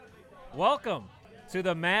Welcome to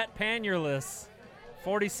the Matt Panurless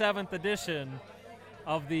 47th edition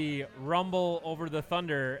of the Rumble Over the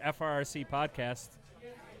Thunder FRRC podcast.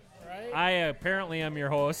 Right. I apparently am your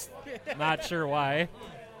host. Not sure why.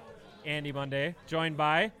 Andy Monday, joined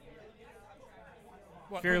by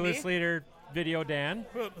Fearless Leader Video Dan.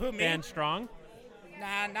 Who me? Dan Strong.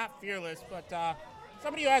 Nah, not fearless, but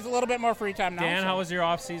somebody who has a little bit more free time now. Dan, how was your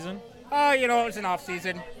off season? Oh, it was an off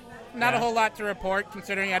season. Not Yeah. a whole lot to report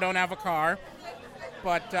considering I don't have a car.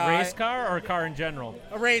 But Race car or car in general?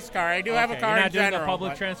 a race car. I do have a car You're not in doing general. the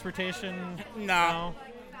public but transportation? No.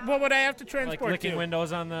 What would I have to transport Like licking to?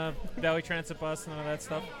 windows on the Valley Transit bus and all that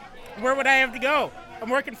stuff? Where would I have to go? I'm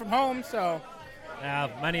working from home, so Yeah,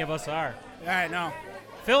 many of us are. I know.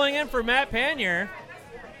 Filling in for Matt Panier,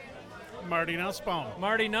 Marty Nussbaum.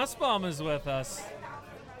 Marty Nussbaum is with us,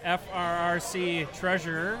 FRRC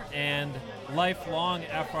treasurer and lifelong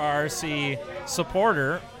FRRC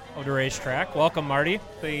supporter of the racetrack. Welcome, Marty.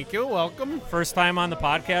 Thank you. Welcome. First time on the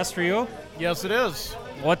podcast for you. Yes, it is.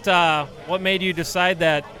 What made you decide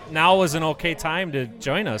that now was an okay time to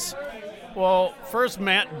join us? Well, first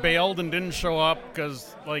Matt bailed and didn't show up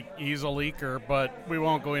because, he's a leaker, but we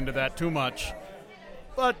won't go into that too much.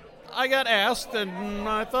 But I got asked, and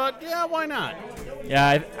I thought, yeah, why not?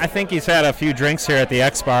 Yeah, I think he's had a few drinks here at the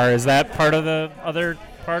X Bar. Is that part of the other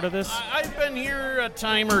part of this? I've been here a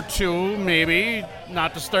time or two, maybe,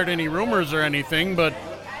 not to start any rumors or anything, but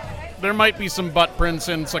there might be some butt prints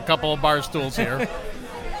in a couple of bar stools here.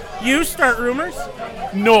 You start rumors?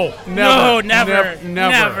 No, never. No,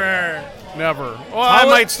 never. Never. Well, I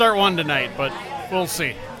might start one tonight, but we'll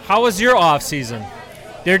see. How was your off season?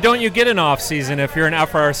 Don't you get an off season if you're an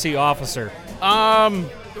FRC officer?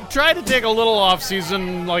 Try to take a little off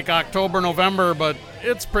season like October, November, but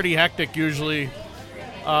it's pretty hectic usually.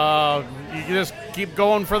 You just keep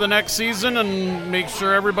going for the next season and make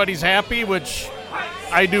sure everybody's happy, which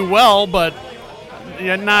I do well, but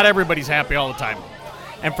not everybody's happy all the time.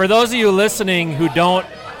 And for those of you listening who don't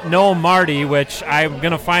know Marty, which I'm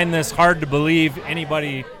going to find this hard to believe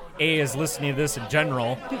anybody, A, is listening to this in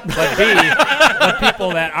general, but B, the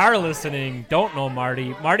people that are listening don't know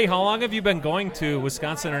Marty. Marty, how long have you been going to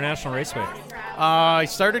Wisconsin International Raceway? I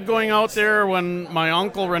started going out there when my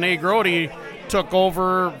uncle, Rene Grody, took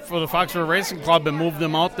over for the Fox River Racing Club and moved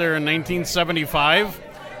them out there in 1975.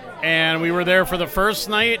 And we were there for the first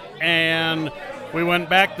night, and we went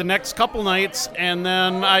back the next couple nights, and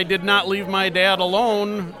then I did not leave my dad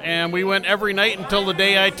alone, and we went every night until the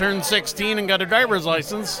day I turned 16 and got a driver's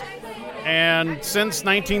license. And since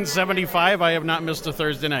 1975, I have not missed a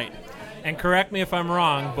Thursday night. And correct me if I'm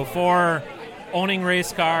wrong, before owning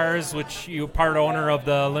race cars, which you part owner of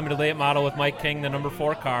the limited late model with Mike King, the number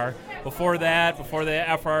 4 car, before that, before the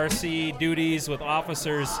FRRC duties with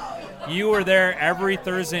officers, you were there every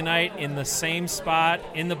Thursday night in the same spot,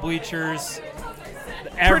 in the bleachers.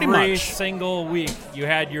 Every single week you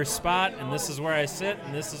had your spot, and this is where I sit,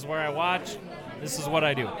 and this is where I watch, this is what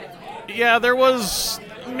I do. Yeah, there was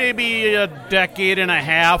maybe a decade and a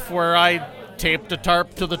half where I taped a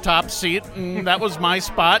tarp to the top seat, and that was my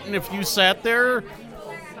spot, and if you sat there,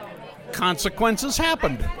 consequences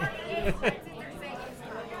happened.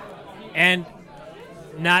 And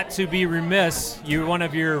not to be remiss, one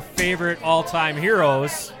of your favorite all-time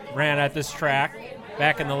heroes ran at this track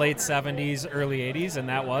back in the late 70s, early 80s, and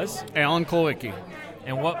that was? Alan Kulwicki.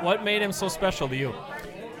 And what made him so special to you?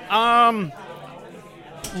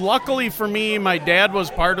 Luckily for me, my dad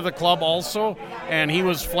was part of the club also, and he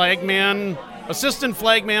was flagman, assistant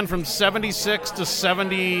flagman from 76 to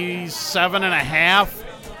 77 and a half,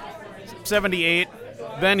 78.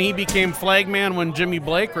 Then he became flagman when Jimmy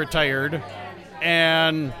Blake retired,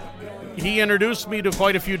 and he introduced me to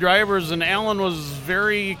quite a few drivers, and Alan was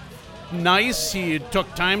very nice. He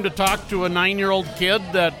took time to talk to a 9-year-old kid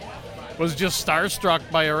that was just starstruck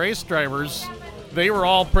by race drivers. They were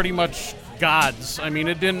all pretty much gods. I mean,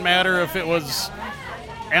 it didn't matter if it was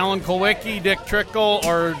Alan Kulwicki, Dick Trickle,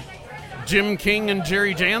 or Jim King and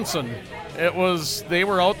Jerry Jansen. They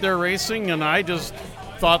were out there racing, and I just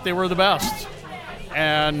thought they were the best.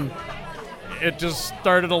 And it just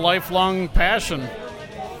started a lifelong passion.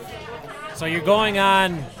 So you're going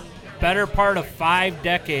on better part of 5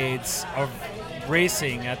 decades of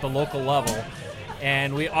racing at the local level,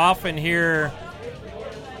 and we often hear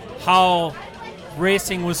how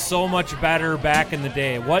racing was so much better back in the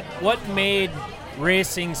day. What made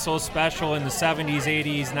racing so special in the 70s,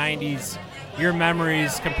 80s, 90s? Your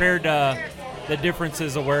memories compared to the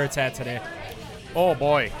differences of where it's at today? Oh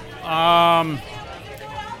boy.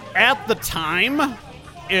 At the time,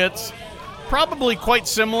 it's probably quite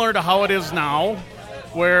similar to how it is now.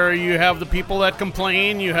 where you have the people that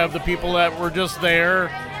complain, you have the people that were just there.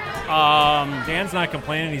 Dan's not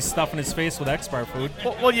complaining. He's stuffing his face with X-Bar food.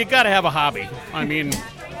 Well, you got to have a hobby. I mean,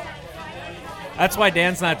 that's why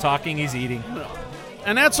Dan's not talking. He's eating.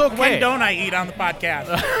 And that's okay. When don't I eat on the podcast?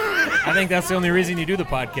 I think that's the only reason you do the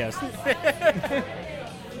podcast.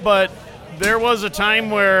 But there was a time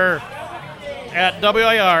where at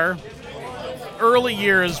WIR, early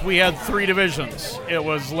years, we had 3 divisions. It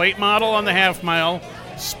was late model on the half mile,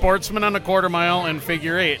 sportsman on the quarter mile, and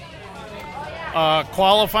figure 8.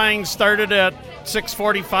 Qualifying started at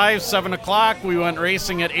 6:45, 7 o'clock. We went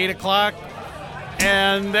racing at 8 o'clock.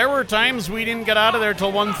 And there were times we didn't get out of there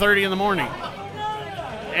till 1:30 in the morning.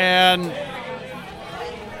 And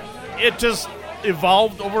it just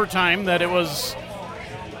evolved over time that it was,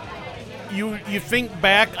 you think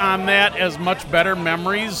back on that as much better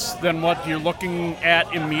memories than what you're looking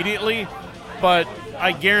at immediately. But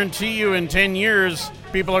I guarantee you in 10 years,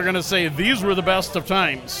 people are going to say, these were the best of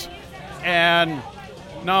times. And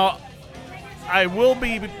now, I will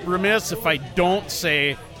be remiss if I don't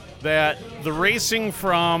say that the racing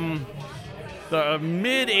from the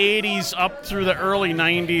mid-'80s up through the early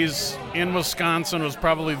 '90s in Wisconsin was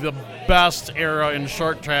probably the best era in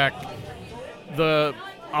short track. The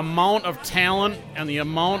amount of talent and the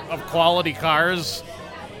amount of quality cars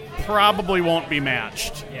probably won't be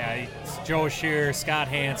matched. Yeah, it's Joe Shear, Scott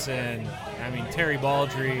Hansen, I mean, Terry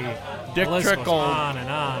Baldry, Dick Trickle, on and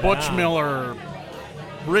on, Butch and on. Miller,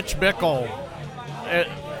 Rich Bickle. It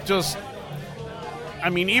just, I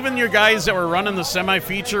mean, even your guys that were running the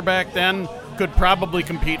semi-feature back then could probably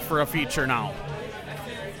compete for a feature now.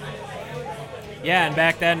 Yeah, and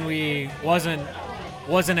back then we wasn't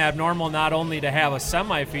abnormal not only to have a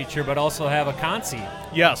semi-feature but also have a consi.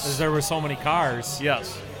 Yes. Because there were so many cars.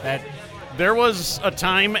 Yes. That there was a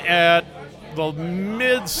time at the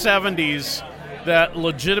mid-'70s that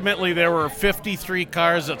legitimately there were 53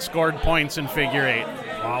 cars that scored points in figure 8.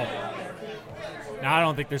 Wow. Now, I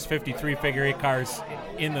don't think there's 53 figure 8 cars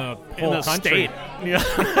in the whole in the country. State.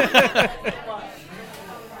 Yeah.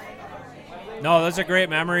 No, those are great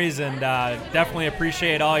memories, and definitely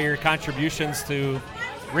appreciate all your contributions to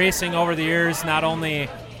racing over the years, not only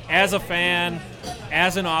as a fan,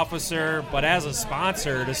 as an officer, but as a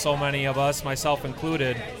sponsor to so many of us, myself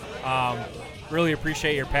included. Really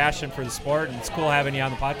appreciate your passion for the sport, and it's cool having you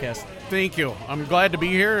on the podcast. Thank you. I'm glad to be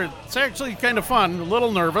here. It's actually kind of fun. A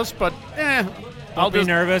little nervous, but I'll be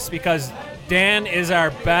nervous because Dan is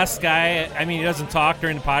our best guy. I mean, he doesn't talk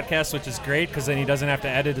during the podcast, which is great because then he doesn't have to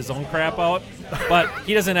edit his own crap out. But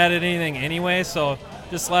he doesn't edit anything anyway, so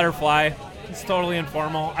just let her fly. It's totally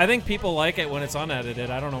informal. I think people like it when it's unedited.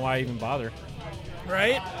 I don't know why I even bother.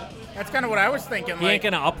 Right? That's kind of what I was thinking. He ain't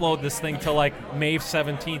going to upload this thing till like May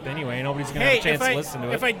 17th anyway. Nobody's going to have a chance to listen to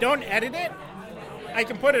it. If I don't edit it, I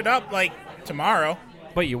can put it up like tomorrow.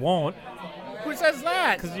 But you won't. Who says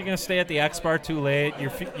that? Because you're going to stay at the X-Bar too late.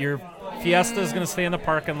 Your Fiesta is going to stay in the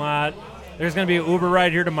parking lot. There's going to be an Uber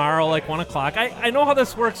ride here tomorrow, like 1 o'clock. I know how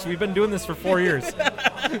this works. We've been doing this for 4 years.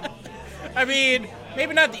 I mean,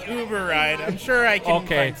 maybe not the Uber ride. I'm sure I can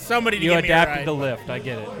find somebody to give me a ride. You adapted the Lyft. I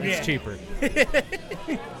get it. It's cheaper.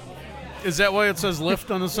 Is that why it says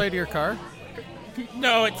Lyft on the side of your car?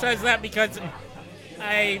 No, it says that because,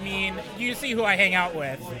 I mean, you see who I hang out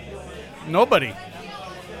with. Nobody.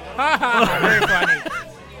 Ha ha, very funny.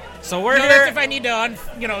 So we're here. That's if I need to,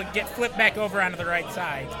 get flipped back over onto the right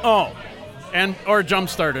side. Oh, or jump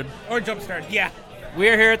started. Or jump started, yeah.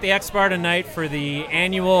 We're here at the X-Bar tonight for the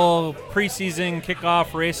annual preseason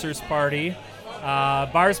kickoff racers party.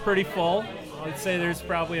 Bar's pretty full. I'd say there's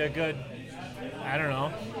probably a good,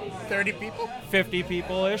 30 people? 50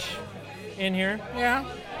 people-ish in here. Yeah.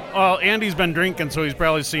 Well, Andy's been drinking, so he's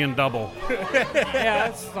probably seeing double. Yeah,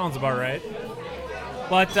 that sounds about right.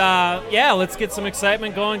 But, let's get some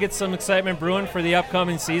excitement going, get some excitement brewing for the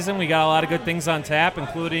upcoming season. We got a lot of good things on tap,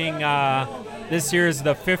 including this year is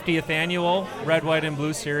the 50th annual Red, White, and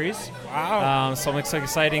Blue Series. Wow. Some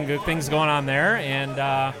exciting good things going on there.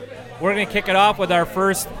 And we're going to kick it off with our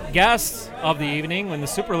first guest of the evening in the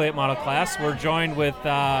super late model class. We're joined with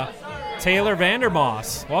Taylor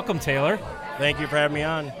Vandermoss. Welcome, Taylor. Thank you for having me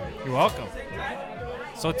on. You're welcome.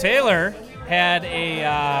 So Taylor had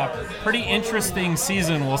a pretty interesting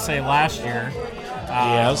season, we'll say, last year.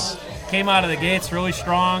 Yes. Came out of the gates really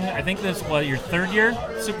strong. I think this was your third year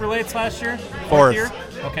Super Lates last year? Fourth year?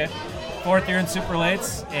 Okay. Fourth year in Super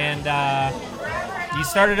Lates. And you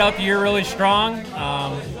started out the year really strong.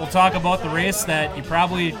 We'll talk about the race that you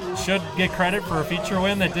probably should get credit for a feature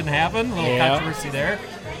win that didn't happen. A little controversy there.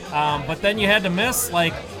 But then you had to miss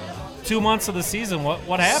like 2 months of the season.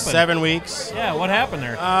 What happened? 7 weeks. Yeah, what happened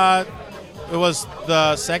there? it was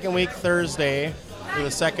the second week Thursday, or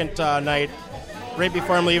the second night, right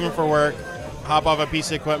before I'm leaving for work. Hop off a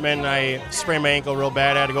piece of equipment, and I sprained my ankle real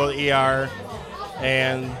bad. I had to go to the ER,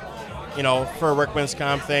 and for workman's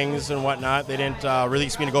comp things and whatnot, they didn't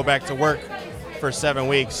release me to go back to work for 7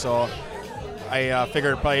 weeks. So I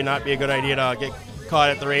figured it'd probably not be a good idea to get caught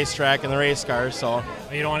at the racetrack in the race car. So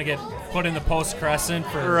you don't want to get put in the post crescent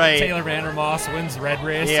for right. Taylor Vandermoss wins the red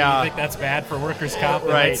race. Yeah. You think that's bad for workers' comp? They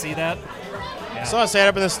right. might see that. Yeah. So I sat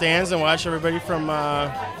up in the stands and watched everybody from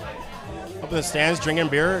up in the stands drinking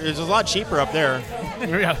beer. It was a lot cheaper up there.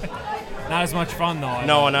 Yeah. Not as much fun though.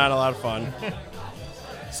 No, not a lot of fun.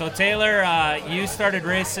 So Taylor, you started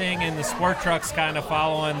racing in the sport trucks, kind of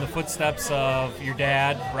following the footsteps of your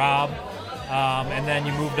dad, Rob, and then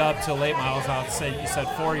you moved up to late models. You said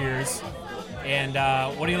 4 years. And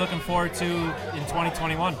what are you looking forward to in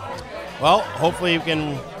 2021? Well, hopefully we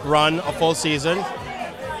can run a full season,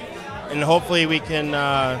 and hopefully we can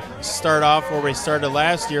start off where we started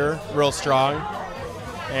last year, real strong,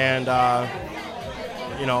 and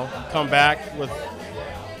come back with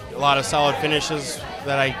a lot of solid finishes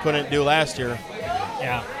that I couldn't do last year.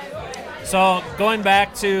 Yeah. So going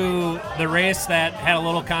back to the race that had a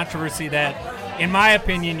little controversy, that, in my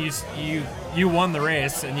opinion, you won the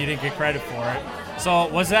race and you didn't get credit for it. So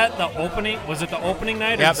was that the opening? Was it the opening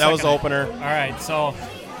night? Yeah, that was the opener. All right. So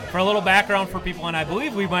for a little background for people, and I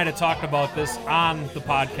believe we might have talked about this on the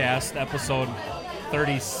podcast, episode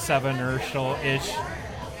 37 or so-ish.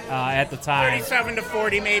 At the time. 37 to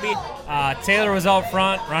 40 maybe. Taylor was out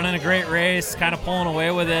front running a great race, kind of pulling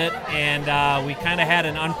away with it, and we kind of had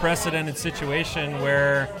an unprecedented situation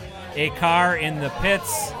where a car in the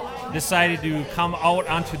pits decided to come out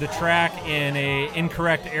onto the track in an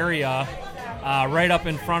incorrect area right up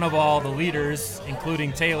in front of all the leaders,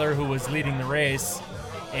 including Taylor, who was leading the race.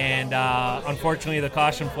 And unfortunately, the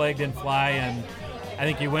caution flag didn't fly, and I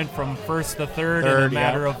think you went from first to third in a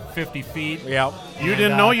matter of 50 feet. Yep. You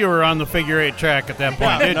didn't know you were on the figure 8 track at that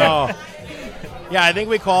point, did you? No. Yeah, I think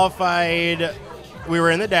we qualified. We were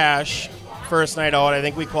in the dash first night out. I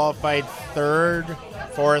think we qualified third,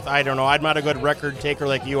 fourth. I don't know. I'm not a good record taker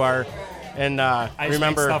like you are. And I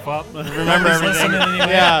remember stuff up. Remember everything. Anyway.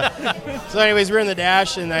 Yeah. So anyways, we were in the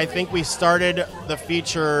dash, and I think we started the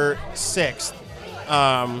feature sixth.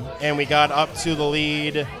 And we got up to the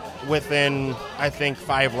lead within, I think,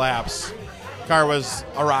 5 laps. Car was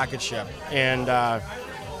a rocket ship. And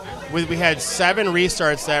we had 7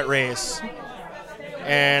 restarts that race.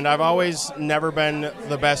 And I've always never been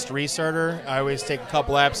the best restarter. I always take a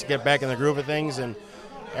couple laps to get back in the groove of things. And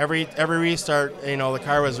every restart, the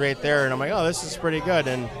car was right there. And I'm like, oh, this is pretty good.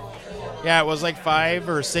 And, yeah, it was like 5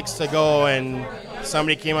 or 6 to go. And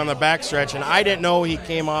somebody came on the backstretch. And I didn't know he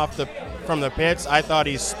came off from the pits. I thought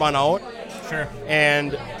he spun out. Sure.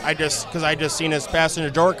 And because I just seen his passenger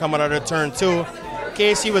door coming out of turn 2.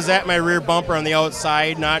 Casey was at my rear bumper on the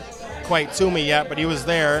outside, not quite to me yet, but he was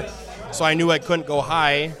there. So I knew I couldn't go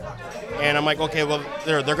high. And I'm like, okay, well,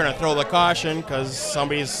 they're going to throw the caution because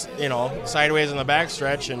somebody's, sideways in the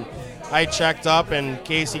backstretch. And I checked up, and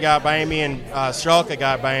Casey got by me, and Strelka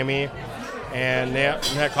got by me. And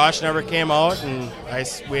that caution never came out, and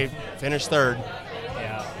we finished third.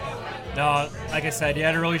 No, like I said, you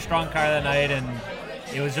had a really strong car that night, and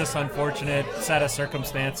it was just unfortunate set of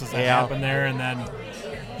circumstances that happened there. And then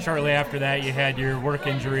shortly after that, you had your work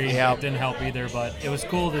injury. Yep. It didn't help either, but it was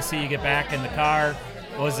cool to see you get back in the car.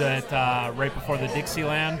 Was it right before the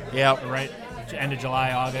Dixieland? Yep. Right, end of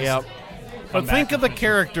July, August. Yep. But think of the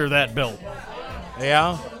character that built.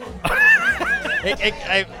 Yeah.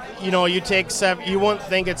 You take 7. You won't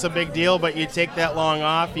think it's a big deal, but you take that long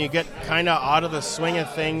off, and you get kind of out of the swing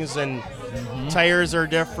of things, and tires are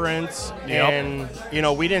different. Yep.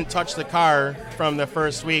 And we didn't touch the car from the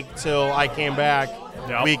first week till I came back,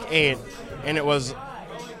 week 8, and it was,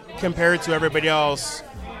 compared to everybody else,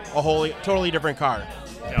 a totally different car.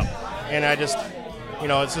 Yep. And I just,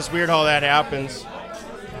 it's just weird how that happens.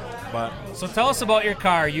 But so tell us about your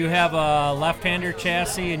car. You have a left-hander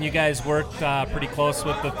chassis, and you guys worked pretty close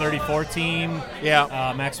with the 34 team.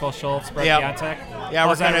 Yeah. Maxwell Schultz, Brett Piontek. Yeah,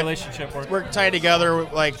 how's that relationship work? We're tied together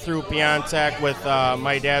through Piontek with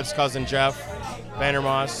my dad's cousin Jeff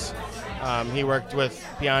Vandermoss. He worked with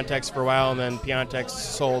Piontek's for a while, and then Piontek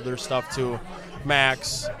sold their stuff to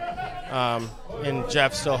Max. And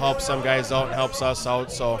Jeff still helps some guys out and helps us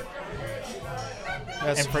out. So.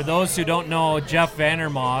 And for those who don't know, Jeff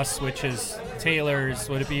Vandermoss, which is Taylor's,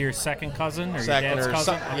 would it be your second cousin or second your dad's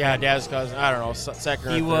cousin? Yeah, dad's cousin. I don't know, second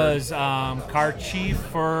or He third. was car chief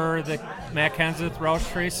for the Matt Kenseth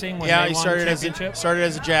Roush Racing when they won the championship? Started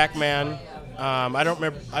as a jack man. I don't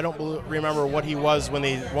remember what he was when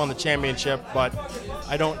they won the championship, but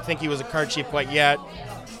I don't think he was a card chief quite yet.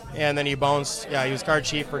 And then he bounced. Yeah, he was card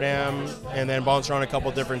chief for them, and then bounced around a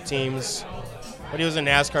couple different teams. But he was in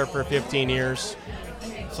NASCAR for 15 years.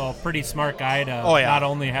 So a pretty smart guy to not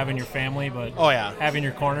only having your family, but having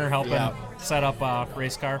your corner, helping set up a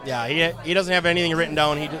race car. Yeah, he doesn't have anything written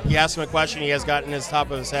down. He asks him a question, he has got in his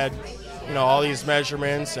top of his head, all these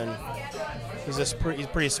measurements, and he's a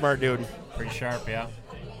pretty smart dude. Pretty sharp, yeah.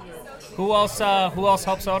 Who else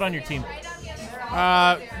helps out on your team?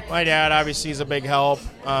 My dad obviously is a big help.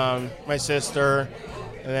 My sister,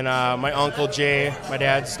 and then my uncle Jay, my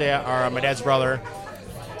dad's brother.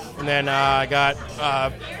 And then I got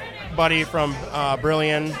buddy from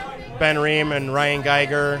Brilliant, Ben Ream and Ryan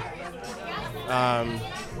Geiger,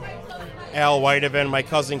 Al Whitehaven, my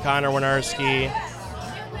cousin Connor Winarski,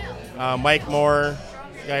 Mike Moore,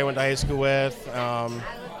 the guy I went to high school with.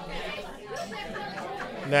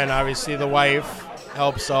 And then obviously the wife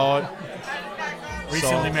helps out.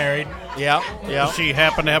 Recently married. Yeah. Does she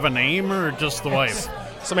happen to have a name or just the wife?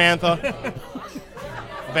 Samantha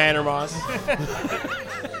Vandermoss.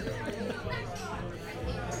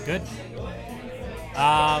 Good.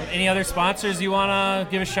 Any other sponsors you want to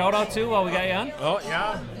give a shout out to while we got you on? Oh,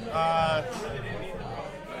 yeah.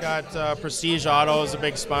 Got Prestige Auto is a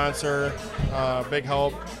big sponsor, big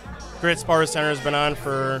help. Grit Power Center has been on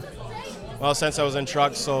since I was in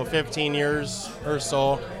trucks, so 15 years or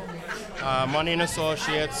so. Money and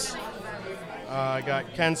Associates. I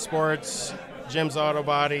got Ken Sports, Jim's Auto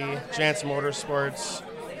Body, Jansen Motorsports.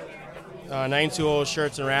 920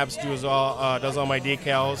 Shirts and Wraps does all my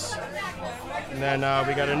decals. And then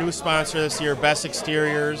we got a new sponsor this year, Best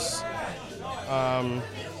Exteriors.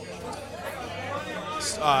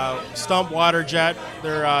 Stump Water Jet.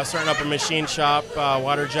 They're starting up a machine shop,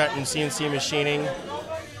 Water Jet and CNC machining.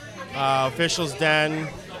 Officials Den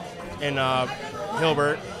in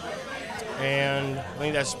Hilbert. And I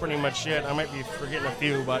think that's pretty much it. I might be forgetting a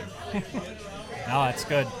few, but... No, that's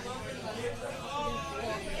good.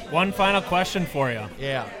 One final question for you.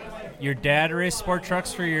 Yeah. Your dad raced sport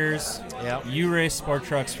trucks for years. Yeah. You raced sport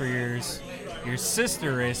trucks for years. Your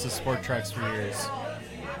sister races sport trucks for years.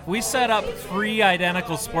 We set up 3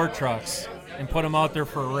 identical sport trucks and put them out there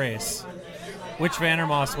for a race. Which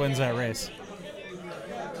Vandermoss wins that race?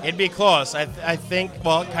 It'd be close. I think,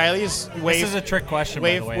 Kylie's this is a trick question,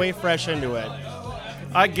 by the way. Way fresh into it.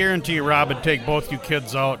 I guarantee Rob would take both you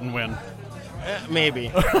kids out and win. Maybe.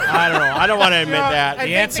 I don't know. I don't want to admit that.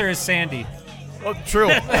 The answer is Sandy. Oh, true.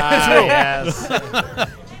 True. Yes.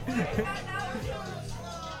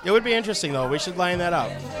 It would be interesting, though. We should line that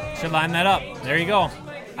up. There you go.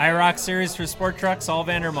 IROC series for sport trucks, all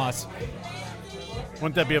Vandermoss.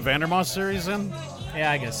 Wouldn't that be a Vandermoss series then? Yeah,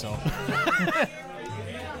 I guess so.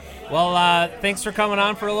 Well, thanks for coming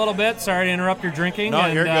on for a little bit. Sorry to interrupt your drinking. No,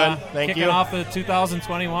 you're good. Thank you. Kicking off the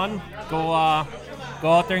 2021. Go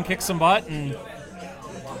out there and kick some butt, and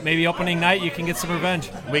maybe opening night you can get some revenge.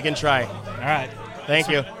 We can try. All right. Thank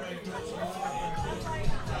you.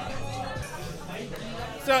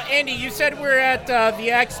 So, Andy, you said we're at the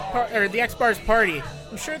X-Bars party.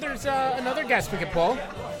 I'm sure there's another guest we could pull.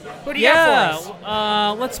 Who do you have for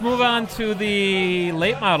us? Let's move on to the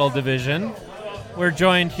late model division. We're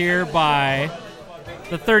joined here by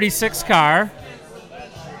the 36 car,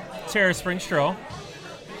 Tara Springstro.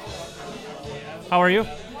 How are you?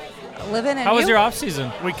 Living in How was your off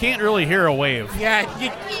season? We can't really hear a wave. Yeah, I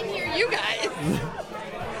can't hear you guys.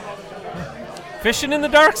 Fishing in the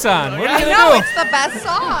Dark's on. What are you I going know, to do? it's the best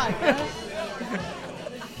song.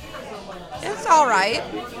 It's all right.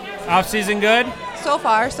 Off season good? So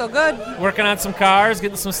far, so good. Working on some cars,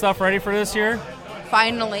 getting some stuff ready for this year?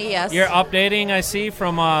 Finally, yes. You're updating, I see,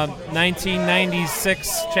 from a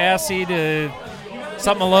 1996 chassis to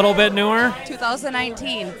something a little bit newer?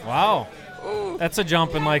 2019. Wow. Ooh. That's a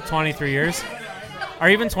jump in like 23 years. Are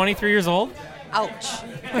you even 23 years old? Ouch.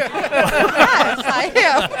 Yes, I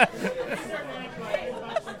am.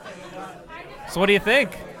 So what do you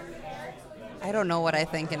think? I don't know what I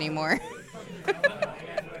think anymore.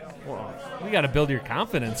 We got to build your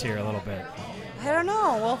confidence here a little bit. I don't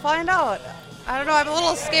know. We'll find out. I don't know. I'm a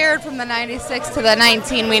little scared from the 96 to the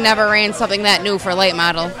 19. We never ran something that new for late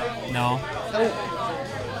model. No.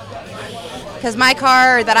 Because my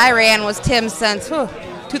car that I ran was Tim's since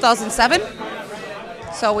 2007.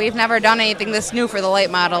 So we've never done anything this new for the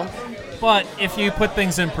late model. But if you put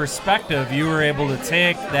things in perspective, you were able to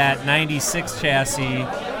take that 96 chassis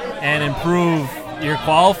and improve your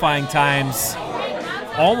qualifying times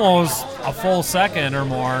almost a full second or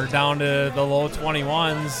more down to the low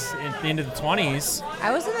 21s into the 20s.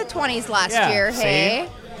 I was in the 20s last Yeah, year. see? Hey.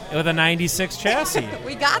 with a 96 chassis.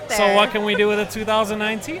 We got there. So what can we do with a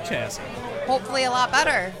 2019 chassis? Hopefully a lot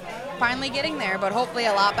better. Finally getting there, but hopefully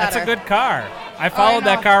a lot better. That's a good car. I followed know.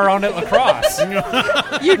 that car around at lacrosse.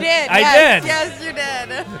 You did. I yes, did. Yes, you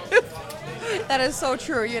did. That is so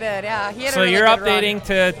true. You did. Yeah. He had So a really you're good updating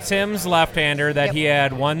run. to Tim's left-hander that Yep. he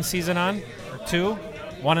had 1 season on, or 2,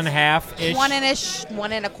 1.5-ish. 1-ish,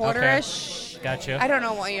 1 1/4-ish. Gotcha. I don't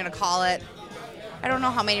know what you're gonna call it. I don't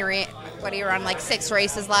know how many. What he ran like 6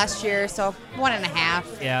 races last year, so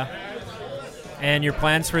 1.5. Yeah. And your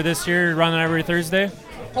plans for this year? Running every Thursday?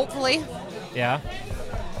 Hopefully, Yeah.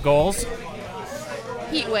 Goals?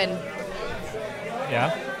 heat win.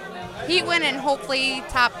 Yeah. Heat win and hopefully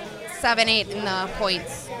top 7, 8 in the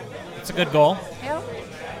points. It's a good goal. Yeah.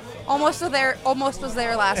 Almost was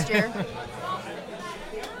there last year.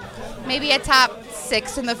 Maybe a top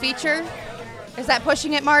 6 in the feature. Is that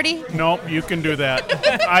pushing it, Marty? Nope, you can do that.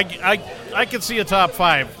 I could see a top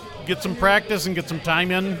 5. Get some practice and get some time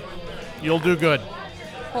in. You'll do good.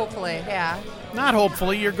 Hopefully, yeah. Not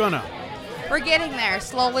hopefully, you're gonna. We're getting there,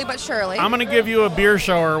 slowly but surely. I'm gonna give you a beer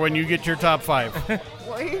shower when you get your top 5.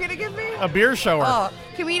 What are you gonna give me? A beer shower. Oh,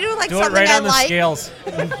 can we do like Do it something right I on the like? scales.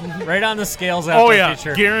 Right on the scales after Oh yeah,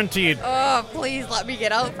 feature. guaranteed. Oh, please let me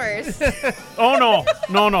get out first. Oh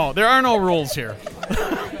no. There are no rules here.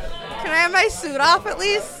 Can I have my suit off at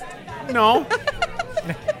least? No.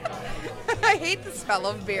 I hate the smell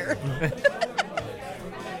of beer.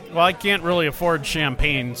 Well, I can't really afford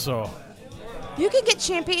champagne, so You can get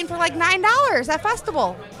champagne for like $9 at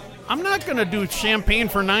Festival. I'm not gonna do champagne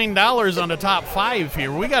for $9 on the top 5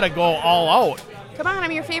 here. We gotta go all out. Come on,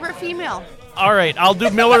 I'm your favorite female. All right, I'll do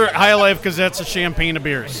Miller High Life because that's a champagne of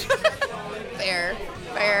beers. Fair.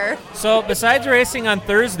 So besides racing on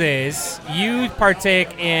Thursdays, you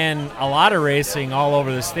partake in a lot of racing all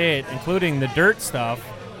over the state, including the dirt stuff.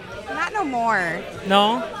 Not no more.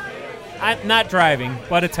 No? Not driving,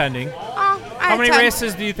 but attending. Oh, How many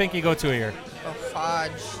races do you think you go to a year? Oh,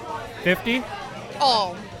 fudge. 50?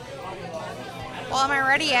 Oh. Well, am I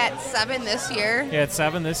already at 7 this year? Yeah, it's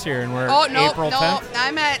 7 this year, and we're Oh, no, April no. 10th.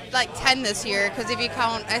 I'm at like 10 this year because if you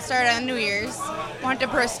count, I started on New Year's. Went to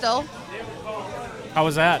Bristol. How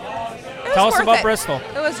was that? It was Tell us worth about it. Bristol.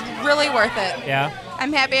 It was really worth it. Yeah?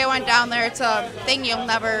 I'm happy I went down there. It's a thing you'll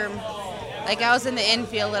never, like I was in the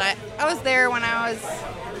infield and I was there when I was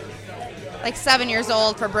like 7 years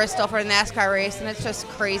old for Bristol for a NASCAR race, and it's just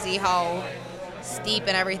crazy how steep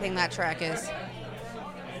and everything that track is.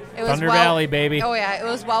 It was Thunder Valley, baby. Oh yeah, it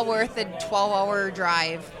was well worth the 12-hour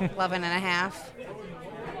drive, 11 and a half.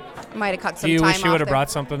 I might have cut some Do you time wish you off would have there. brought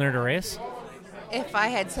something there to race? If I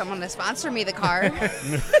had someone to sponsor me the car.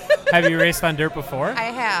 Have you raced on dirt before? I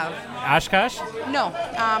have. Oshkosh? No,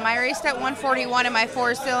 I raced at 141 in my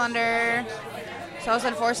 4-cylinder. So I was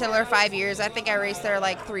in 4-cylinder 5 years. I think I raced there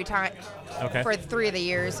like 3 times Okay. for 3 of the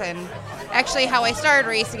years. And actually how I started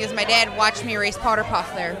racing is my dad watched me race Powder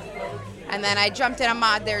Puff there. And then I jumped in a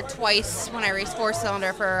mod there twice when I raced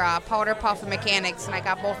 4-cylinder for Powder Puff and Mechanics, and I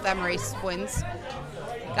got both them race wins.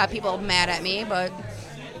 Got people mad at me, but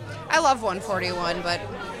I love 141, but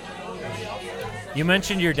You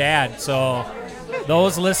mentioned your dad, so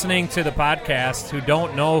those listening to the podcast who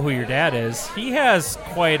don't know who your dad is, he has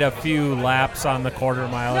quite a few laps on the quarter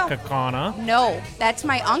mile at No. Kaukauna. no, that's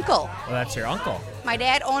my uncle. Well, that's your uncle. My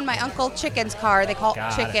dad owned my Uncle Chicken's car. They call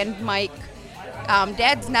Got it Chicken, Mike.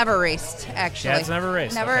 Dad's never raced, actually. Dad's never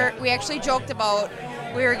raced, Never. okay. We actually joked about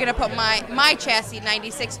we were going to put my chassis,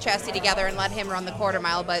 96 chassis, together and let him run the quarter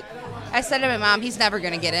mile, but I said to my mom, he's never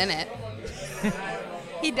going to get in it.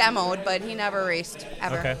 He demoed, but he never raced,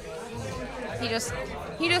 ever. Okay. He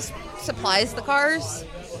just supplies the cars.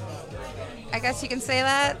 I guess you can say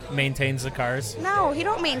that. Maintains the cars. No, he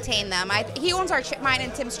don't maintain them. He owns mine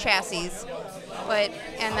and Tim's chassis, and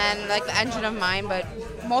then like the engine of mine. But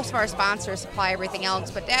most of our sponsors supply everything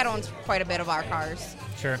else. But Dad owns quite a bit of our cars.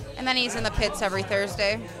 Sure. And then he's in the pits every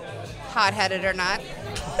Thursday, hot-headed or not.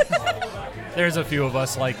 There's a few of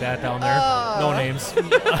us like that down there. Oh. No names.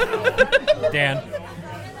 Dan.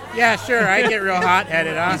 Yeah, sure. I get real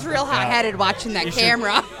hot-headed, huh? He's real hot-headed watching that You should-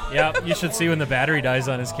 camera. Yep, you should see when the battery dies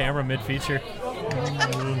on his camera mid-feature.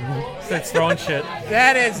 Starts throwing shit.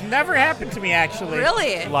 That has never happened to me, actually.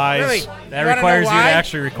 Really? Lies. Really? That You wanna requires know you to why?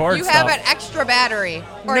 actually record You stuff. have an extra battery.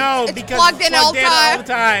 Or No, it's because plugged it's in all plugged in all the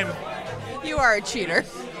time. time. You are a cheater.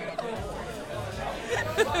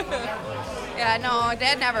 Yeah, no,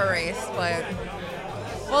 Dad never raced, but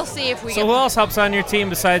we'll see if we So who else helps on your team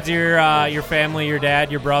besides your family, your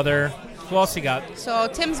dad, your brother? Who else you got? So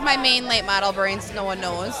Tim's my main late model brains, no one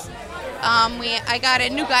knows. I got a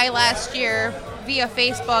new guy last year, via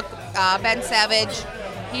Facebook, Ben Savage.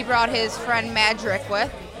 He brought his friend Madrick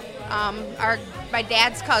with. And then we got Aaron Smith, who's a 4-cylinder. He's 4-cylinder 5 years. He's My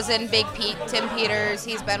dad's cousin, Big Pete, Tim Peters,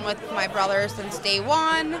 he's been with my brother since day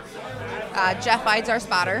one. Jeff Ide's our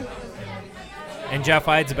spotter. And Jeff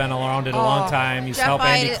Ide's been around it a long time. He's Jeff helped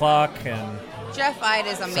Andy Ide- Cluck and Jeff Ide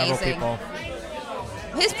is several amazing. people.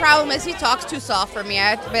 His problem is he talks too soft for me. I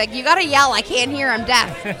have to be like, you gotta yell. I can't hear. I'm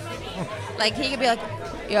deaf. Like he could be like,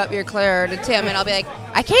 "Yep, you're clear," to Tim, and I'll be like,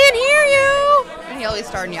 "I can't hear you," and he'll always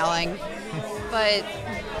start yelling. But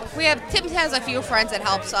Tim has a few friends that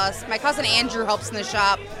helps us. My cousin Andrew helps in the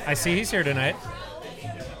shop. I see he's here tonight.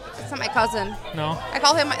 That's not my cousin. No? I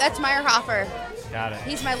call him. That's Meyerhofer. Got it.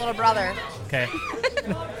 He's my little brother. Okay.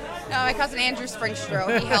 No, my cousin Andrew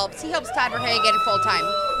Springstro. He helps. He helps Todd Verhagen full time.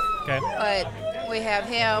 Okay. But we have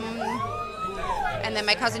him, and then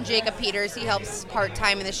my cousin Jacob Peters. He helps part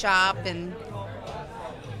time in the shop, and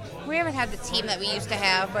we haven't had the team that we used to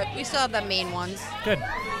have, but we still have the main ones. Good.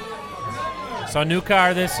 So new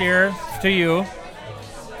car this year to you.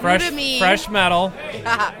 Fresh, New to me. fresh metal.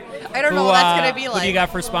 I don't know what that's gonna be like. Who do you got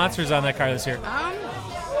for sponsors on that car this year?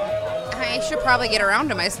 I should probably get around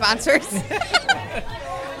to my sponsors.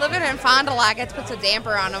 Living in Fond du Lac, it puts a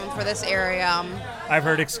damper on them for this area. I've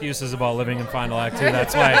heard excuses about living in Fond du Lac too.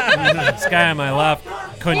 That's why this guy on my left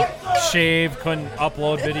couldn't shave, couldn't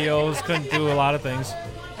upload videos, couldn't do a lot of things.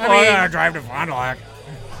 I mean- gotta drive to Fond du Lac.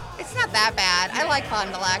 It's not that bad. I like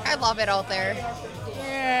Fond du Lac. I love it out there.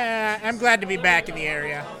 Yeah, I'm glad to be back in the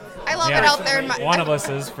area. I love it out there. One of us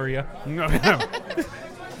is for you.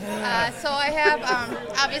 So I have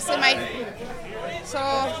obviously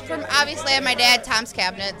I have my dad, Tom's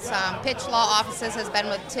Cabinets. Pitch Law Offices has been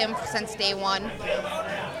with Tim since day one.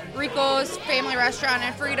 Rico's Family Restaurant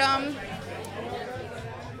in Freedom.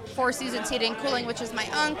 Four Seasons Heating and Cooling, which is my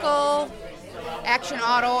uncle. Action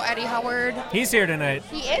Auto, Eddie Howard. He's here tonight.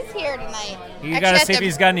 He is here tonight. You gotta see if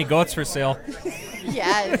he's got any goats for sale.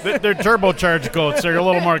 Yes. They're turbocharged goats. They're a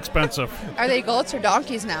little more expensive. Are they goats or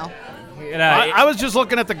donkeys now? I was just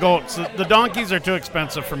looking at the goats. The donkeys are too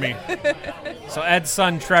expensive for me. So Ed's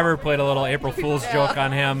son Trevor played a little April Fool's joke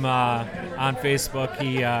on him on Facebook.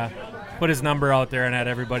 He put his number out there and had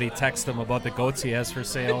everybody text him about the goats he has for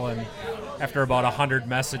sale. And after about 100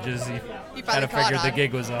 messages, he kind of figured the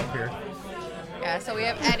gig was up here. Yeah, so we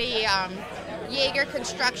have Eddie Yeager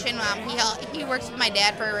Construction. He works with my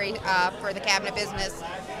dad for the cabinet business.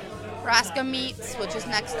 Rosca Meats, which is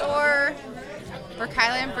next door. For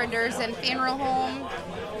Kylan Printers and Funeral Home.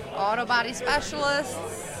 Auto Body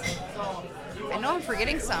Specialists. I know I'm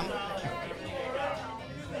forgetting some.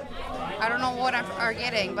 I don't know what I'm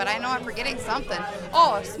forgetting, but I know I'm forgetting something.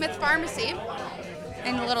 Oh, Smith Pharmacy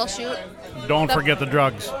in Little Chute. Don't forget the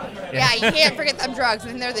drugs. Yeah, you can't forget them drugs,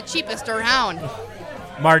 and they're the cheapest around.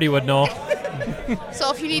 Marty would know.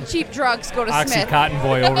 So if you need cheap drugs, go to Smith. Oxycontin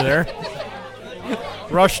boy over there.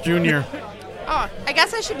 Rush Jr. Oh, I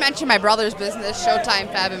guess I should mention my brother's business,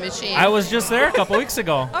 Showtime Fab and Machine. I was just there a couple weeks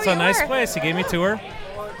ago. Oh, It's a you nice were? place. He gave me a tour.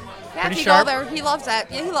 Yeah, pretty if you sharp. go there, he loves that.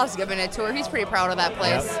 Yeah, he loves giving a tour. He's pretty proud of that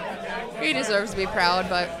place. He deserves to be proud,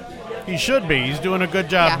 but He should be. He's doing a good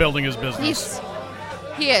job Yeah. building his business.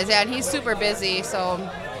 he is, yeah, and he's super busy. So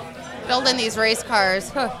building these race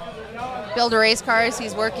cars, build race cars.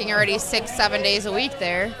 He's working already 6-7 days a week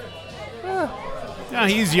there. Yeah,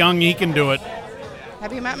 he's young. He can do it.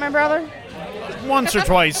 Have you met my brother? Once or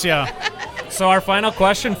twice, yeah. So our final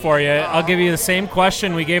question for you, I'll give you the same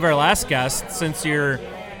question we gave our last guest, since you're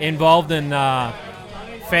involved in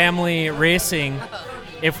family racing.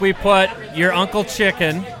 If we put your Uncle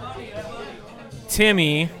Chicken,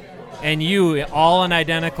 Timmy, and you all in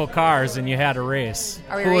identical cars and you had a race,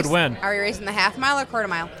 who would win? Are we racing the half mile or quarter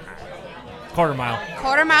mile? Quarter mile.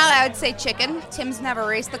 Quarter mile, I would say Chicken. Tim's never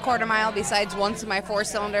raced the quarter mile besides once in my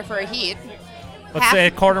 4-cylinder for a heat. Let's say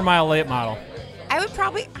a quarter mile late model. I would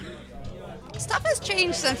probably... Stuff has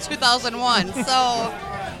changed since 2001, so...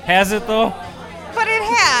 Has it though? But it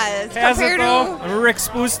has. Has it compared though? to... Rick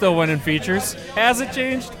Spoos still winning features. Has it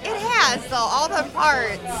changed? It has, though. All the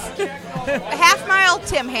parts. Half mile,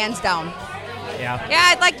 Tim, hands down. Yeah. Yeah,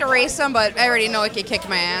 I'd like to race him, but I already know he could kick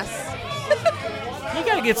my ass. You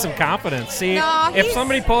gotta get some confidence. See, No, if he's-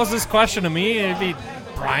 somebody posed this question to me, it'd be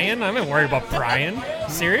Brian. I'm not worried about Brian.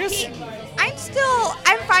 Serious?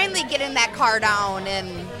 I'm finally getting that car down, and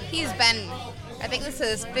he's been, I think this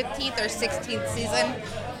is his 15th or 16th season.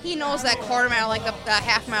 He knows that quarter mile like the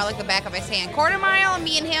half mile like the back of his hand. Quarter mile,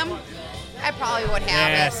 me and him, I probably would have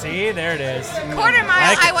Yeah, it. see, there it is. Quarter mile,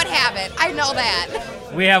 Like it. I would have it. I know that.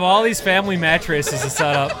 We have all these family match races to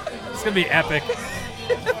set up. It's gonna be epic.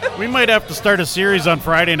 We might have to start a series on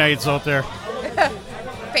Friday nights out there.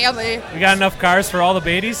 Family. We got enough cars for all the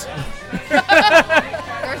Beatties?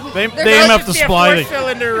 They have to supply it.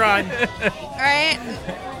 4-cylinder run. Right?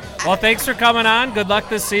 Well, thanks for coming on. Good luck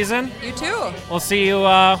this season. You too. We'll see you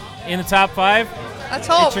in the top 5. Let's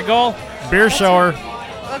hope. It's your goal. Beer shower.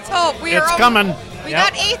 Let's hope. It's coming. We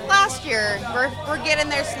Yep. got 8th last year. We're getting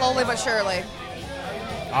there slowly but surely.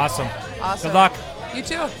 Awesome. Awesome. Good luck. You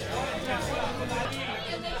too.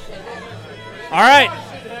 All right.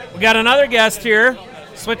 We got another guest here.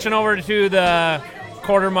 Switching over to the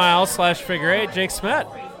quarter mile / figure 8, Jake Smet.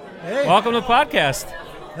 Hey, Welcome to the podcast.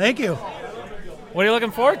 thank you. What are you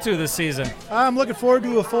looking forward to this season? I'm looking forward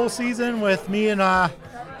to a full season with me and I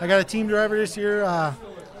got a team driver this year,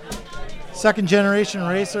 second generation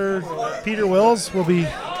racer Peter Wills will be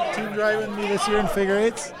team driving me this year in figure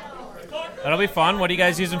 8s. That'll be fun. What are you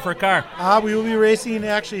guys using for a car? We will be racing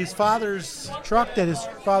actually his father's truck that his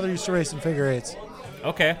father used to race in figure 8s.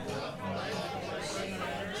 Okay.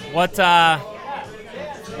 What's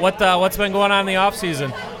been going on in the off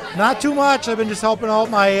season? Not too much. I've been just helping out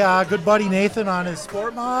my good buddy Nathan on his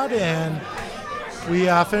sport mod, and we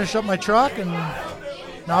finished up my truck, and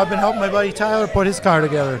now I've been helping my buddy Tyler put his car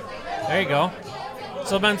together. There you go.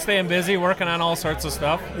 So been staying busy, working on all sorts of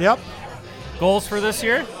stuff. Yep. Goals for this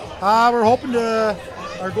year? We're hoping to.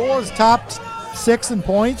 Our goal is top 6 in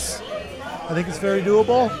points. I think it's very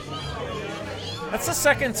doable. That's the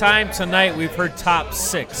second time tonight we've heard top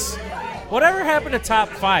 6. Whatever happened to top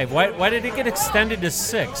 5? Why did it get extended to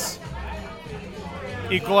 6?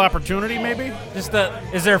 Equal opportunity, maybe? Is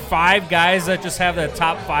there 5 guys that just have the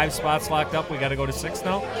top 5 spots locked up? We got to go to 6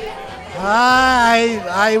 now.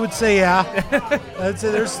 I would say yeah. I'd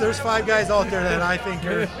say there's 5 guys out there that I think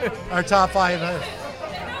are top 5.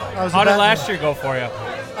 How did last year go for you?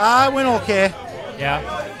 I went okay. Yeah.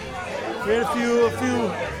 We had a few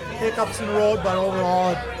hiccups in the road, but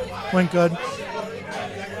overall it went good.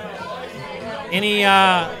 Any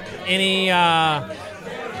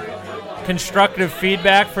constructive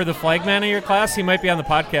feedback for the flagman of your class? He might be on the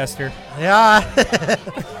podcast here. Yeah,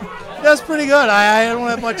 that's pretty good. I don't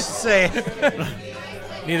have much to say.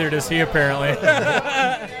 Neither does he, apparently.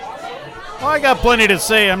 Well, I got plenty to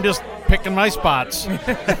say. I'm just picking my spots.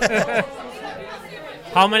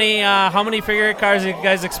 How many figure 8 cars are you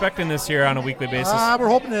guys expecting this year on a weekly basis? We're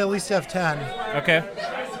hoping to at least have 10. Okay.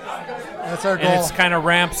 That's our goal. And it's kind of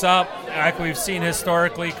ramps up. Like we've seen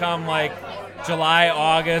historically, come like July,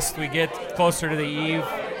 August, we get closer to the eve.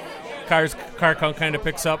 Car count kind of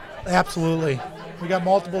picks up. Absolutely. We got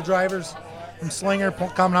multiple drivers from Slinger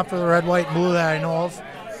coming up for the red, white, and blue that I know of.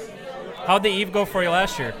 How'd the eve go for you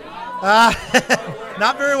last year?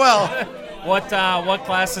 Not very well. What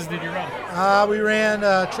classes did you run? We ran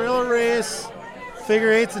a trailer race,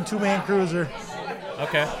 figure 8s, and 2-man cruiser.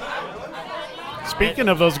 Okay. Speaking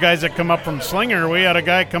of those guys that come up from Slinger, we had a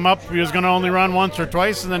guy come up. He was going to only run once or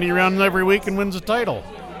twice, and then he runs every week and wins a title.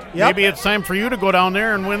 Yep. Maybe it's time for you to go down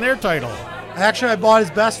there and win their title. Actually, I bought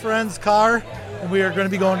his best friend's car, and we are going to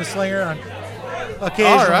be going to Slinger on occasionally.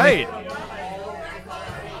 All right.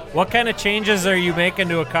 What kind of changes are you making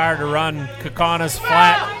to a car to run Kaukauna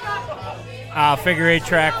flat figure 8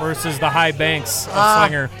 track versus the high banks of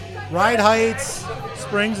Slinger? Ride heights,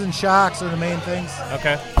 springs, and shocks are the main things.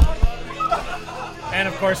 Okay. And,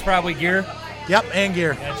 of course, probably gear. Yep, and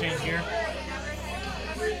gear. Yeah, change gear.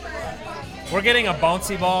 We're getting a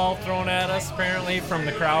bouncy ball thrown at us, apparently, from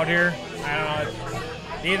the crowd here. I don't know.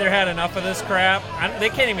 They either had enough of this crap. They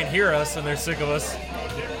can't even hear us, and they're sick of us.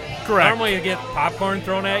 Correct. Normally you get popcorn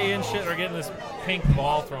thrown at you and shit. We're getting this pink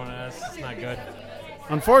ball thrown at us. It's not good.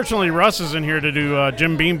 Unfortunately, Russ isn't here to do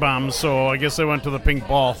Jim Beam Bombs, so I guess they went to the pink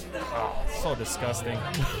ball. So disgusting.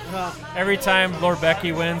 Every time Lord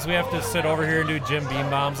Becky wins, we have to sit over here and do Jim Beam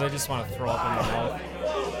Bombs. I just want to throw up in my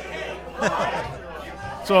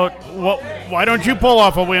mouth. So why don't you pull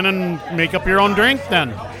off a win and make up your own drink then?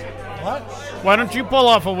 What? Why don't you pull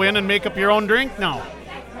off a win and make up your own drink now?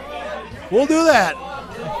 We'll do that.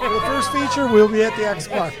 For the first feature, we'll be at the X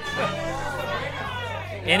Park.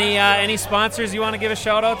 Any sponsors you want to give a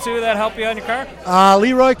shout out to that help you on your car?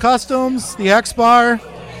 Leroy Customs, the X Bar,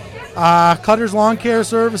 Cutter's Lawn Care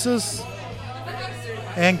Services,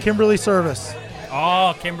 and Kimberly Service.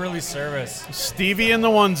 Oh, Kimberly Service. Stevie in the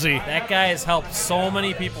onesie. That guy has helped so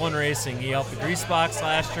many people in racing. He helped the grease box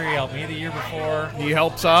last year. He helped me the year before. He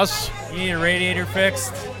helps us. You need a radiator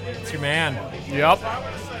fixed? It's your man. Yep.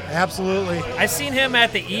 Absolutely. I seen him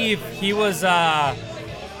at the Eve. He was,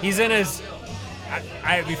 he's in his,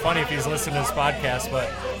 it'd be funny if he's listening to this podcast,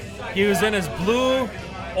 but he was in his blue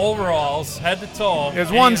overalls, head to toe. His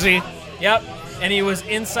onesie. Yep. And he was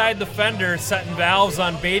inside the fender setting valves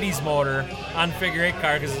on Beatty's motor on figure 8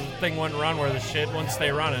 car because the thing wouldn't run where the shit wouldn't stay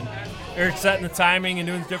running. They're setting the timing and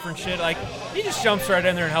doing different shit. Like, he just jumps right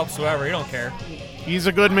in there and helps whoever. He don't care. He's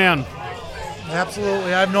a good man.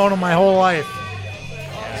 Absolutely. I've known him my whole life.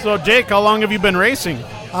 So, Jake, how long have you been racing?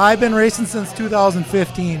 I've been racing since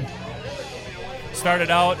 2015. Started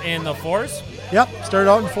out in the fours, Yep, started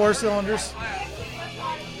out in 4 cylinders.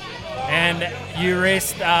 and you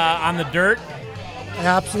raced on the dirt.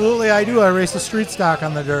 Absolutely, I do. I race the street stock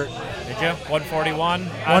on the dirt. Did you? 141,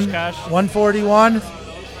 Oshkosh, 141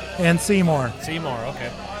 and Seymour. Seymour.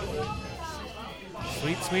 Okay.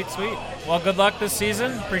 Sweet, sweet, sweet. Well, good luck this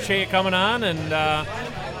season. Appreciate you coming on, and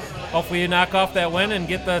hopefully you knock off that win and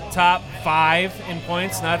get the top 5 in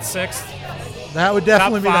points, not 6th. That would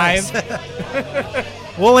definitely Top be 5.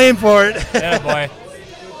 nice. We'll aim for it. Yeah, boy.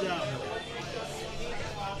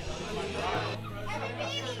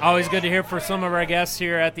 Always good to hear from some of our guests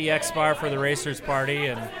here at the X Bar for the Racers Party.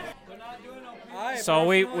 And so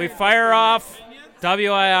we fire off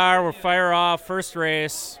WIR, we fire off first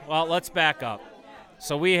race. Well, let's back up.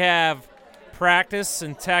 So we have practice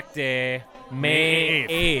and tech day May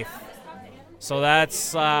 8th. So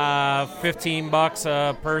that's $15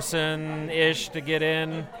 a person-ish to get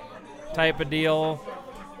in type of deal.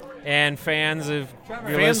 And fans, if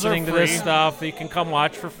you're listening to this stuff, you can come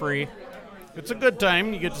watch for free. It's a good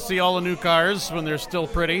time. You get to see all the new cars when they're still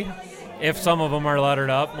pretty. If some of them are lettered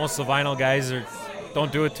up. Most of the vinyl guys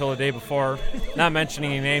don't do it till the day before. Not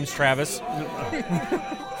mentioning any names, Travis.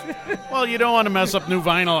 Well, you don't want to mess up new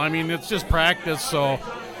vinyl. I mean, it's just practice, so.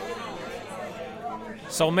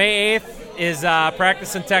 So May 8th is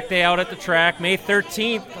practice and tech day out at the track. May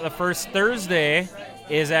 13th, the first Thursday,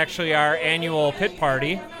 is actually our annual pit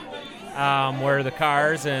party, where the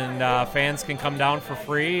cars and fans can come down for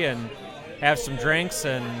free and have some drinks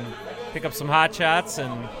and pick up some hot shots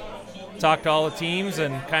and talk to all the teams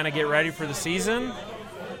and kind of get ready for the season.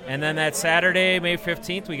 And then that Saturday, May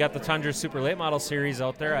 15th, we got the Tundra Super Late Model Series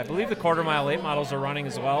out there. I believe the quarter mile late models are running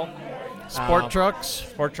as well. Sport trucks.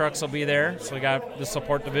 Sport trucks will be there, so we got the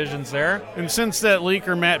support divisions there. And since that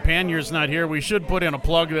leaker Matt Panier's not here, we should put in a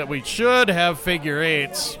plug that we should have figure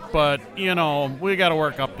eights, but, you know, we got to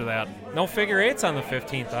work up to that. No figure eights on the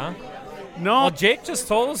 15th, huh? No. Well, Jake just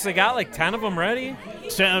told us they got like 10 of them ready.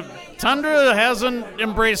 Tundra hasn't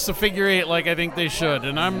embraced the figure eight like I think they should,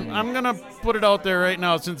 and I'm going to put it out there right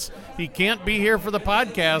now. Since he can't be here for the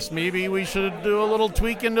podcast, maybe we should do a little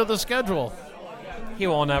tweak into the schedule. He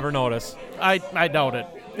will never notice. I doubt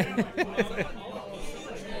it.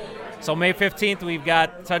 So May 15th, we've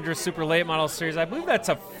got Tundra Super Late Model Series. I believe that's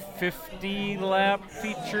a 50-lap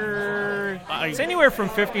feature. It's anywhere from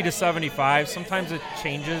 50 to 75. Sometimes it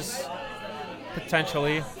changes,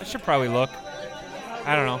 potentially. I should probably look.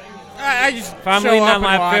 I don't know. I just if I'm show leading up on and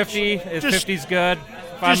lap watch. 50, if 50's good.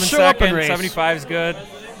 If I'm in show up and second, race. 75 is good.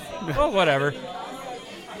 Well, whatever.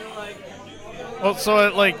 Well, so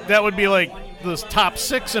that would be like the top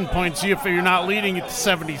 6 in points if you're not leading at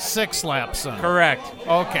 76 laps. Then. Correct.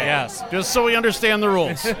 Okay. Yes. Just so we understand the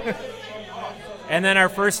rules. And then our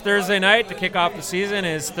first Thursday night to kick off the season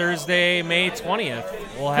is Thursday, May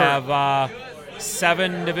 20th. We'll have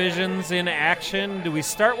 7 divisions in action. Do we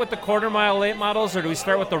start with the quarter mile late models or do we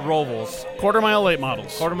start with the Rovals? Quarter mile late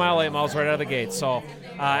models. Quarter mile late models right out of the gate. So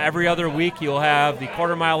every other week you'll have the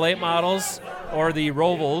quarter mile late models or the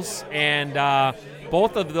Rovals, and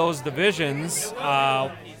both of those divisions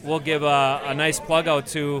will give a nice plug out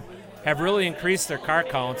to have really increased their car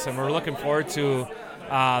counts, and we're looking forward to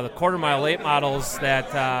the quarter mile late models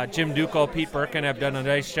that Jim Duco, Pete Birkin have done a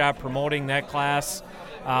nice job promoting that class.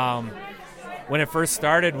 When it first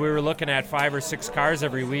started, we were looking at 5 or 6 cars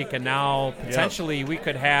every week, and now potentially we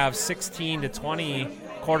could have 16 to 20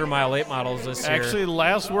 quarter mile late models this year. Actually,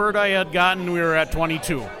 last word I had gotten, we were at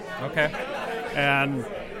 22. Okay. And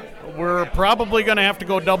we're probably going to have to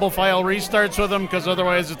go double file restarts with them because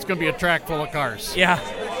otherwise it's going to be a track full of cars. Yeah.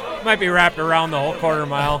 Might be wrapped around the whole quarter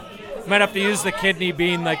mile. Might have to use the kidney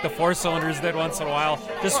bean like the 4 cylinders did once in a while,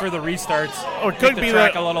 just for the restarts. Oh, it could the be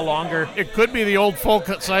track that, a little longer. It could be the old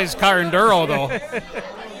full-size car enduro, though.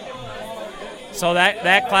 So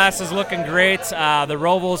that class is looking great. The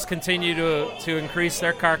Rovals continue to increase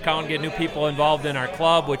their car count, get new people involved in our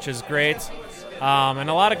club, which is great. And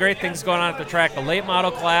a lot of great things going on at the track. The late model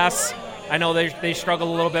class, I know they struggled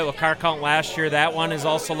a little bit with car count last year. That one is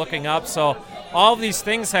also looking up. So all of these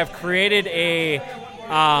things have created a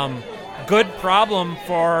good problem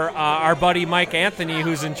for our buddy Mike Anthony,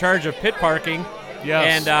 who's in charge of pit parking.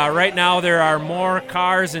 Yes. And right now there are more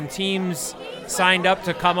cars and teams signed up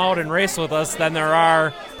to come out and race with us than there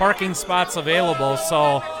are parking spots available.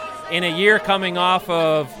 So in a year coming off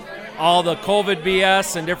of all the COVID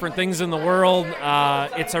BS and different things in the world,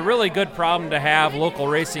 it's a really good problem to have local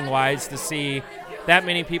racing-wise to see that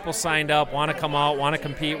many people signed up, want to come out, want to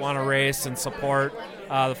compete, want to race, and support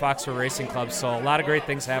the Foxborough Racing Club. So a lot of great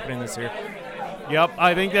things happening this year. Yep,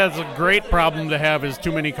 I think that's a great problem to have is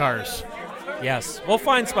too many cars. Yes, we'll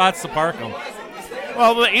find spots to park them.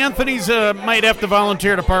 Well, the Anthony's might have to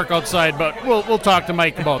volunteer to park outside, but we'll talk to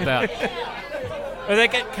Mike about that.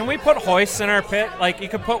 Can we put hoists in our pit? Like, you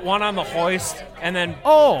could put one on the hoist and then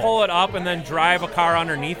Oh. pull it up and then drive a car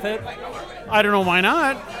underneath it. I don't know, why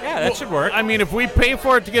not? Yeah, that should work. I mean, if we pay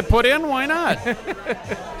for it to get put in, why not?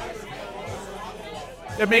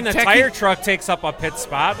 I mean, the tire truck takes up a pit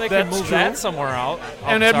spot. They can That's move true. that somewhere out.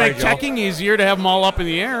 And it'd make Joe. checking easier to have them all up in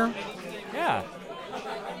the air. Yeah.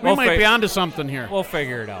 We might be onto something here. We'll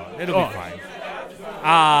figure it out. It'll be fine.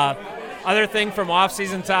 Other thing from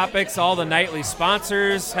off-season topics, all the nightly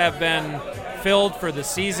sponsors have been filled for the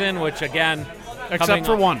season, which, again... Except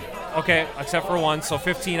for one. Okay, except for one, so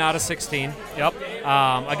 15 out of 16. Yep.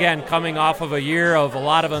 Again, coming off of a year of a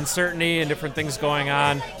lot of uncertainty and different things going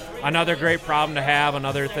on. Another great problem to have,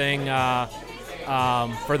 another thing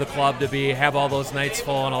for the club to have all those nights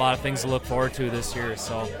full and a lot of things to look forward to this year.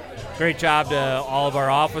 So great job to all of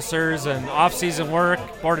our officers and off-season work,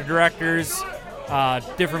 board of directors,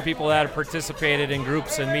 different people that have participated in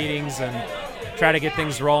groups and meetings and try to get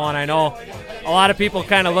things rolling. I know a lot of people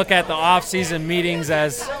kind of look at the off-season meetings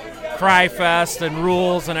as cry fest and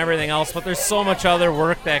rules and everything else, but there's so much other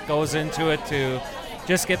work that goes into it to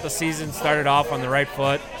just get the season started off on the right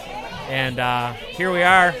foot. And here we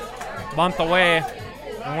are, a month away,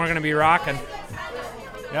 and we're going to be rocking.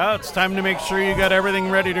 Yeah, it's time to make sure you got everything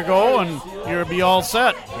ready to go and you'll be all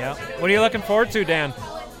set. Yeah. What are you looking forward to, Dan?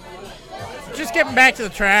 Just getting back to the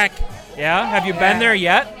track. Yeah? Have you been there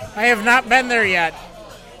yet? I have not been there yet.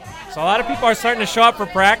 So a lot of people are starting to show up for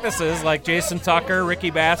practices, like Jason Tucker,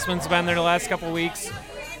 Ricky Bassman's been there the last couple of weeks.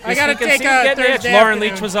 I got to take a Thursday Lauren afternoon.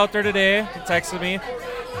 Leach was out there today. He texted me.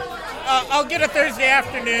 I'll get a Thursday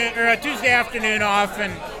afternoon or a Tuesday afternoon off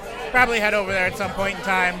and probably head over there at some point in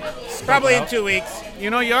time. Probably in 2 weeks. You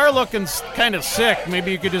know, you are looking kind of sick.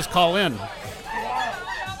 Maybe you could just call in.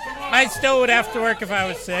 I still would have to work if I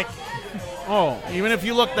was sick. Oh, even if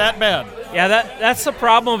you look that bad. Yeah, that's the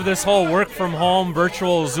problem of this whole work-from-home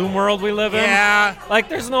virtual Zoom world we live in. Yeah. Like,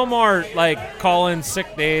 there's no more, like, call-in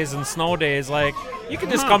sick days and snow days. Like, you can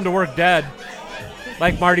just come to work dead,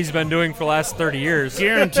 like Marty's been doing for the last 30 years.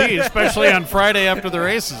 Guaranteed, especially on Friday after the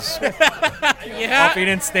races. Yeah. Hope he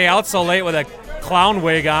didn't stay out so late with a clown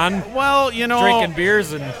wig on, Well, you know, drinking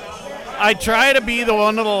beers and... I try to be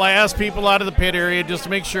one of the last people out of the pit area just to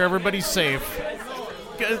make sure everybody's safe.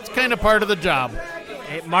 It's kind of part of the job.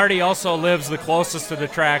 Hey, Marty also lives the closest to the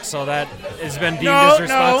track, so that has been deemed his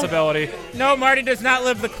responsibility. No, Marty does not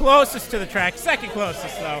live the closest to the track. Second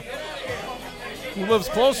closest, though. Who lives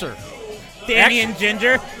closer? Danny and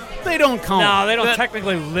Ginger. They don't count. No, they don't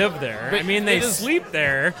technically live there. I mean, they just sleep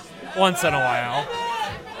there once in a while.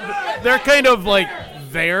 They're kind of like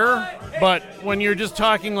there, but when you're just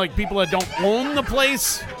talking like people that don't own the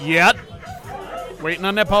place yet, waiting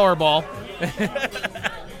on that Powerball,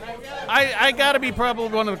 I got to be probably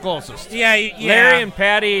one of the closest. Yeah. Larry and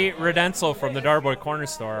Patty Redenzel from the Darboy Corner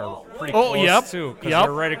Store are pretty close, too, because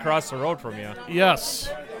they're right across the road from you.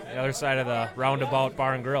 Yes. The other side of the roundabout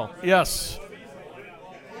bar and grill. Yes.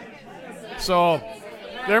 So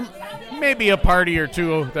there may be a party or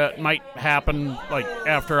two that might happen like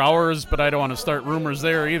after hours, but I don't want to start rumors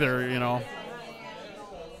there either, you know.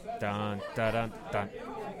 Dun, dun, dun, dun.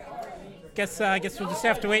 Guess we'll just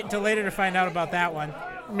have to wait until later to find out about that one.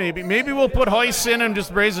 Maybe we'll put hoists in and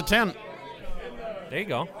just raise a tent. There you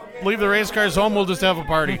go. Leave the race cars home, we'll just have a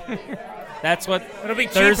party. That's what It'll be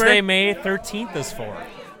Thursday, cheaper. May 13th is for.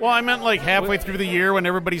 Well, I meant like halfway through the year when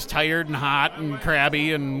everybody's tired and hot and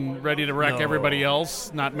crabby and ready to wreck No. everybody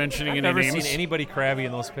else, not mentioning I've any never names. seen anybody crabby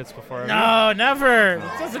in those pits before. No, never. It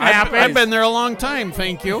doesn't happen. I've been there a long time,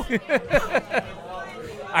 thank you.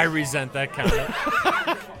 I resent that comment.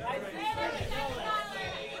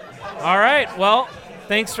 All right, well,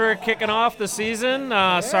 thanks for kicking off the season.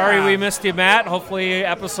 Sorry we missed you, Matt. Hopefully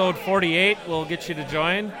episode 48 will get you to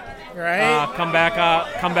join. Right. Come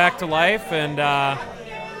back to life, and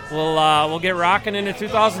we'll get rocking into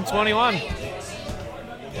 2021.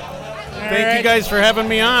 Thank you guys for having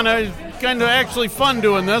me on. It's kind of actually fun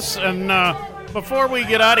doing this. And before we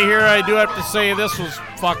get out of here, I do have to say this was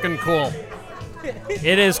fucking cool.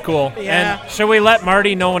 It is cool. Yeah. And should we let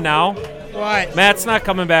Marty know now? What? Matt's not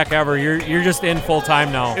coming back ever. You're just in full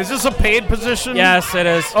time now. Is this a paid position? Yes, it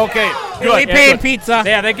is. Okay, We good. pay good. pizza.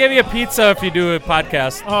 Yeah, they give you a pizza if you do a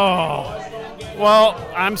podcast. Oh, Well,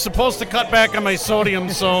 I'm supposed to cut back on my sodium,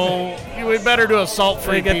 so we better do a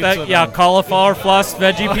salt-free get pizza. that, yeah, cauliflower floss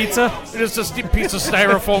veggie pizza. Just a piece of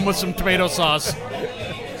styrofoam with some tomato sauce. All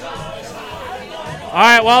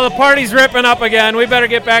right, well, the party's ripping up again. We better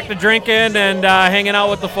get back to drinking and hanging out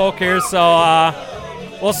with the folk here. So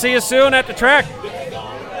we'll see you soon at the track.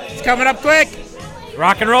 It's coming up quick.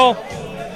 Rock and roll.